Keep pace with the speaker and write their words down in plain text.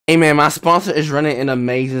Hey man, my sponsor is running an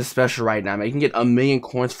amazing special right now, man. You can get 1,000,000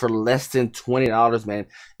 coins for less than $20, man.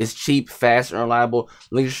 It's cheap, fast, and reliable.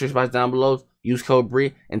 Link to the box down below. Use code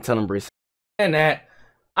Bree and tell them Bree. And that,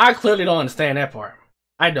 I clearly don't understand that part.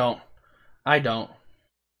 I don't. Let's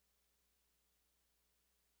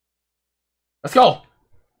go.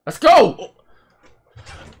 Let's go.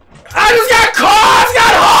 I just got caught. I just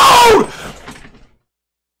got hold.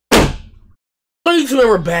 Hello YouTube, and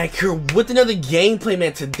we're back here with another gameplay,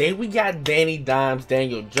 man. Today we got Danny Dimes,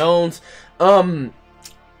 Daniel Jones. Kind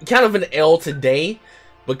of an L today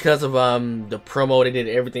because of the promo. They did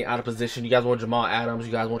everything out of position. You guys want Jamal Adams,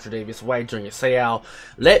 you guys want Tre'Davious White, Junior Seau.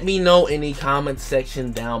 Let me know in the comment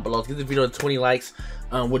section down below. Let's get the video to 20 likes.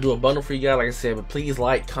 We'll do a bundle for you guys, like I said, but please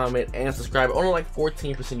like, comment, and subscribe. Only like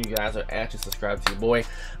 14% of you guys are actually subscribed to your boy.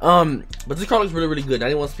 But this card looks really good.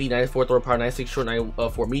 91 speed, 94 throw power, 96 short,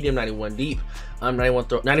 94 medium, 91 deep,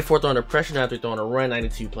 94 throw under pressure, 93 throw on a run,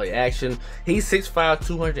 92 play action. He's 6'5",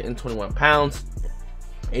 221 pounds.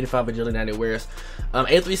 85 agility, 90 awareness,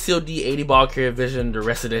 83 COD, 80 ball carrier vision. The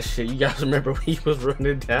rest of that shit, you guys remember when he was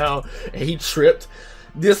running down and he tripped?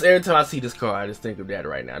 This, every time I see this card, I just think of that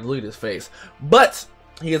right now. Look at his face. But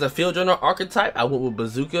he is a field general archetype. I went with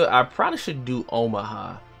Bazooka. I probably should do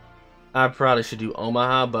Omaha.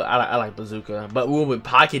 But I like Bazooka. But we went with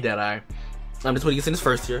Pocket Deadeye. This is what he gets in his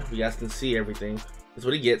first tier. You guys can see everything. That's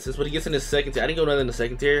what he gets. This is what he gets in his second tier. I didn't go nothing in the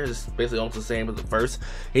second tier. It's basically almost the same as the first.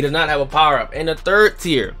 He does not have a power up. In the third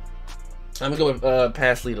tier, I'm gonna go with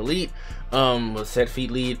pass lead elite, with set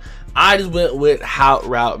feet lead. I just went with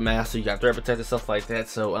route master. You got threat protector, stuff like that.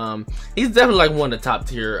 So he's definitely like one of the top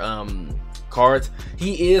tier cards.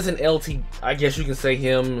 He is an LT. I guess you can say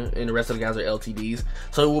him and the rest of the guys are LTDs.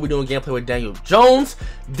 So we'll be doing gameplay with Daniel Jones.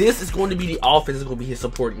 This is going to be the offense. It's going to be his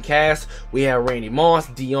supporting cast. We have Randy Moss,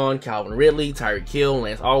 Dion, Calvin Ridley, Tyreek Hill,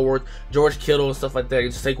 Lance Allworth, George Kittle, and stuff like that.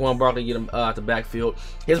 Saquon Barkley, get him out the backfield.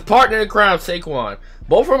 His partner in crime, Saquon.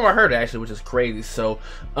 Both of them are hurt actually, which is crazy. So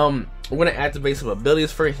we're going to activate some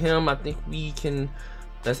abilities for him. I think we can.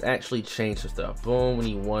 Let's actually change some stuff. Boom.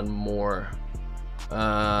 We need one more.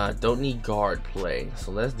 Don't need guard play,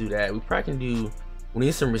 so let's do that. We probably can do. We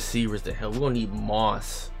need some receivers to help. We're gonna need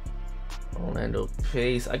Moss, Orlando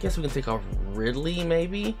Pace. I guess we can take off Ridley,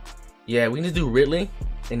 maybe. Yeah, we can just do Ridley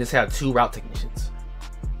and just have 2 route technicians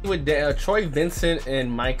with Troy Vincent and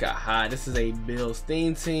Micah Hyde. This is a Bills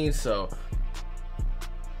theme team, so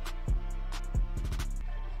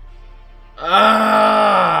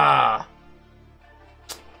the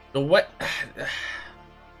what?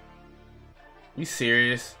 You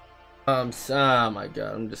serious? Oh my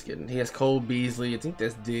god, I'm just kidding. He has Cole Beasley. I think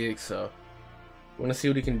that's Diggs, so we're gonna see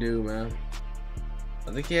what he can do, man.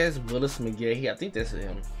 I think he has Willis McGahee. I think that's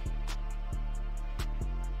him.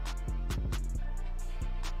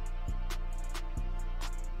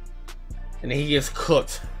 And then he gets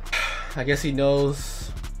cooked. I guess he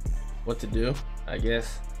knows what to do, I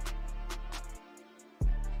guess.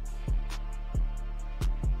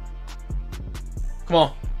 Come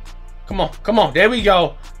on. Come on, there we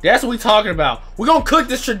go. That's what we talking about. We're gonna cook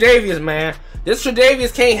this Tre'Davious, man. This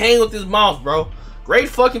Tre'Davious can't hang with his mouth, bro. Great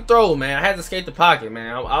fucking throw, man. I had to escape the pocket,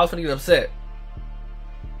 man. I was gonna get upset.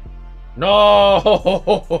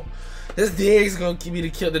 No, this Diggs is gonna keep me to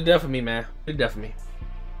kill the death of me, man. The death of me.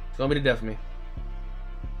 It's gonna be the death of me.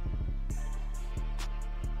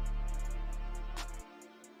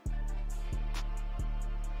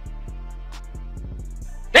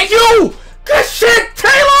 Thank you. Good shit,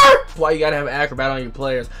 Taylor! That's why you gotta have acrobat on your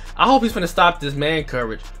players. I hope he's gonna stop this man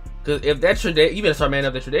coverage. Cause if that's Tre'Davious, you better start manning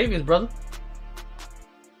up that Tre'Davious, brother.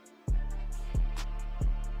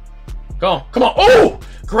 Go on, come on. Oh!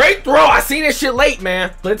 Great throw! I seen this shit late, man.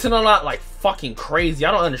 Blitzing a lot like fucking crazy. I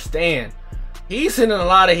don't understand. He's sending a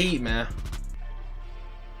lot of heat, man.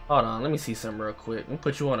 Hold on, let me see something real quick. Let me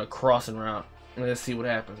put you on a crossing route. Let's see what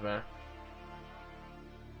happens, man.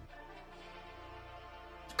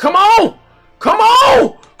 Come on! Come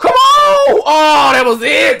on! Come on! Oh, that was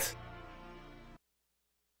it!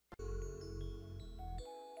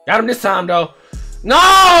 Got him this time, though.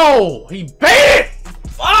 No! He bait it!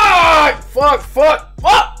 Fuck!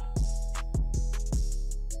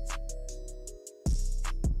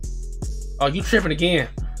 Oh, you tripping again.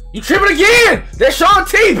 You tripping again! That's Sean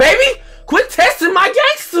T, baby! Quit testing my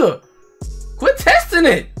gangster! Quit testing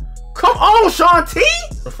it! Come on, Sean T!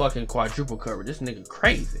 The fucking quadruple cover. This nigga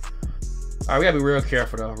crazy. Alright, we gotta be real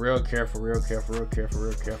careful though. Real careful.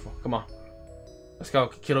 Come on. Let's go,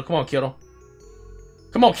 Kittle. Come on, Kittle.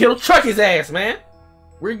 Come on, Kittle. Truck his ass, man.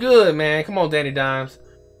 We're good, man. Come on, Danny Dimes.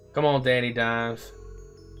 Come on,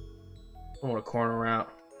 a corner route.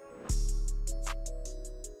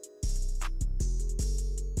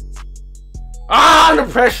 Ah, under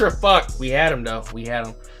pressure. Fuck. We had him though. We had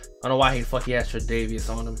him. I don't know why he has Tre'Davious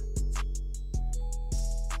on him.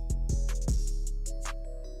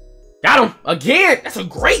 Got him again. That's a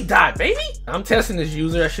great dive, baby. I'm testing this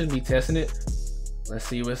user. I shouldn't be testing it. Let's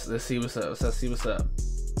see what's up. Let's see what's up.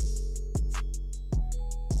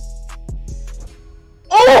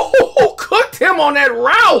 Oh, cooked him on that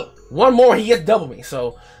route. One more, he gets double me.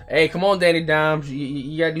 So, hey, come on, Danny Dimes.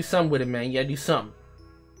 You gotta do something with it, man. You gotta do something.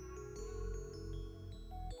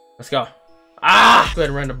 Let's go. Ah! Go ahead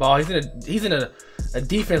and run the ball. He's in a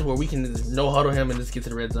defense where we can just no huddle him and just get to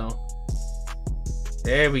the red zone.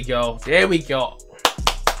 There we go. There we go.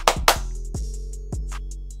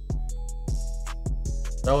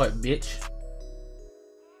 Throw it, bitch.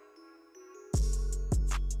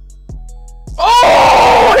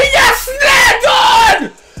 Oh! He got snagged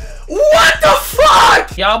on! What the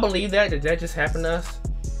fuck? Y'all believe that? Did that just happen to us?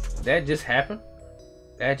 That just happened?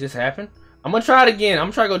 That just happened? I'm gonna try it again. I'm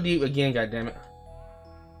gonna try to go deep again, goddammit.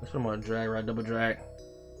 That's what I'm gonna drag, right? Double drag.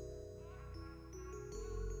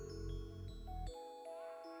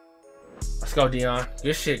 Let's go, Dion.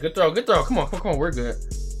 Good shit. Good throw. Good throw. Come on, come on, come on. We're good.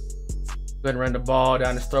 Go ahead and run the ball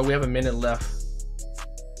down his throat. We have a minute left.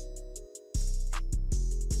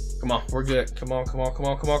 Come on, we're good. Come on, come on, come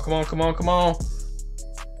on, come on, come on, come on, come on.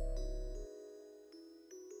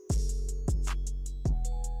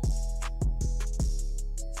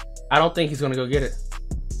 I don't think he's gonna go get it.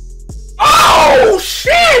 Oh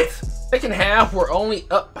shit! Second half, we're only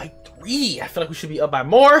up by 3. I feel like we should be up by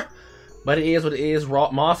more, but it is what it is.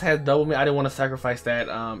 Moss has double me. I didn't want to sacrifice that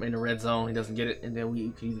in the red zone. He doesn't get it, and then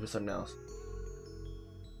we can use it for something else.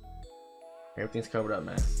 Everything's covered up,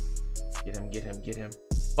 man. Get him, get him, get him.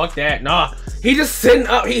 Fuck that. Nah, he just sitting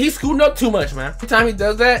up. He's scooting up too much, man. Every time he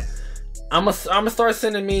does that, I'm gonna start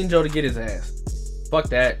sending Mean Joe to get his ass. Fuck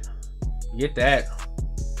that. Get that.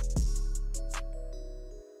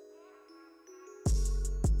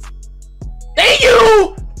 Thank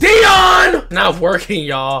you, Dion. Not working,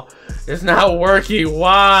 y'all. It's not working.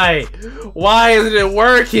 Why? Why isn't it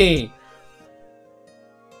working?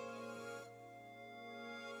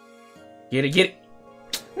 Get it, get it.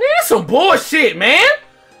 Man, that's some bullshit, man.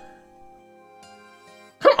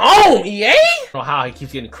 Come on, EA. I don't know how he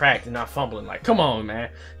keeps getting cracked and not fumbling. Like, come on,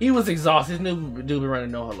 man. He was exhausted. This new dude be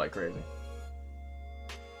running no huddle like crazy.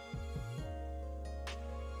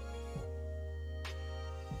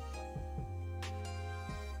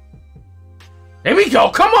 There we go.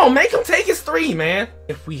 Come on, make him take his 3, man.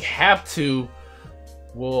 If we have to,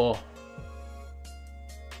 we'll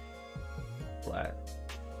flat.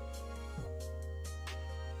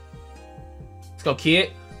 Let's go,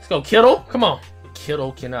 kid. Let's go, Kittle. Come on.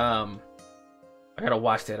 Kittle can I gotta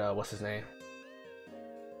watch that what's his name?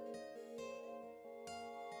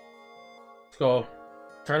 Let's go.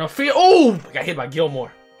 Turn on field. Oh, I got hit by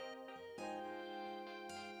Gilmore.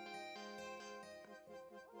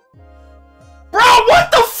 Bro,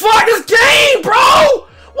 what the fuck is game, bro?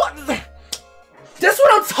 What the... That's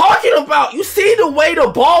what I'm talking about. You see the way the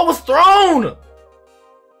ball was thrown.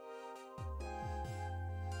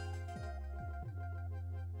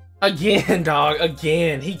 Again, dog.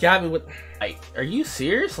 Again. He got me with... Like, are you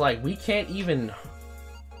serious? Like, we can't even...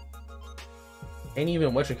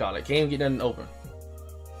 whatchamacallit. Can't even get nothing open.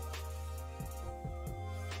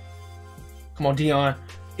 Come on, Dion.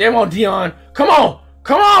 Come on, Dion. Come on.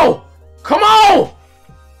 Come on. Come on.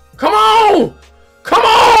 Come on. Come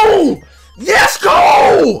on. Yes,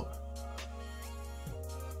 go.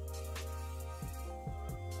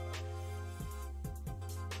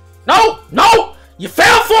 No. No. You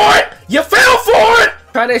fell for it! You fell for it!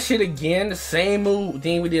 Try that shit again, the same move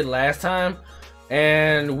thing we did last time,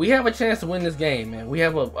 and we have a chance to win this game, man. We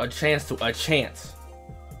have a chance to Got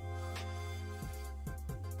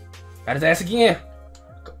his ass again.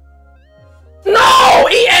 No!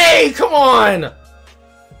 EA! Come on!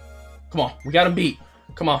 Come on, we got him beat.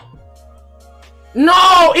 Come on.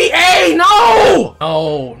 No! EA! No!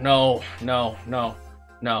 No, no, no, no,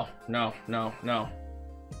 no, no, no, no.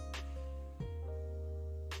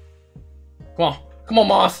 Come on. Come on,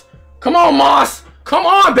 Moss. Come on, Moss. Come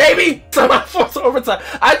on, baby. I forced overtime.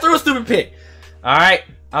 I threw a stupid pick. All right.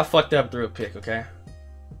 I fucked up, threw a pick, okay?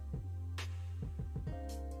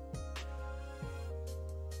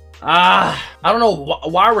 I don't know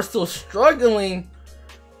why we're still struggling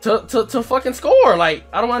to fucking score. Like,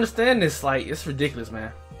 I don't understand this. Like, it's ridiculous,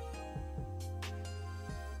 man.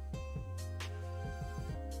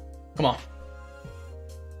 Come on.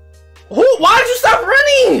 Why did you stop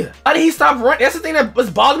running? Why did he stop running? That's the thing that was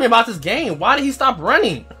bothering me about this game. Why did he stop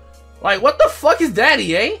running? Like, what the fuck is that,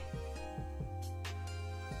 EA?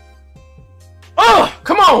 Oh,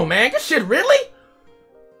 come on, man. Good shit, really?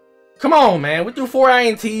 Come on, man. We threw 4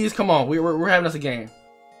 INTs. Come on. We're having us a game.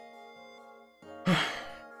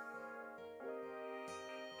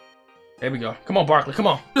 There we go. Come on, Barkley. Come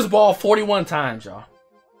on. This ball 41 times, y'all.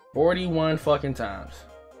 41 fucking times.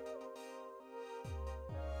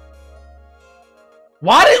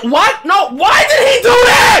 Why did he do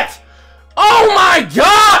that? Oh my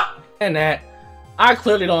god! And that, I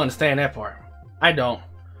clearly don't understand that part. I don't.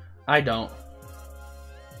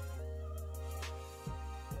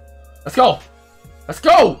 Let's go. Let's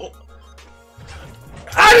go.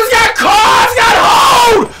 I just got caught. Got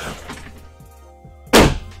hold.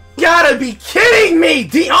 Gotta be kidding me,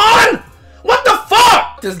 Dion. What the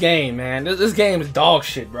fuck? This game, man. This game is dog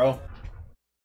shit, bro.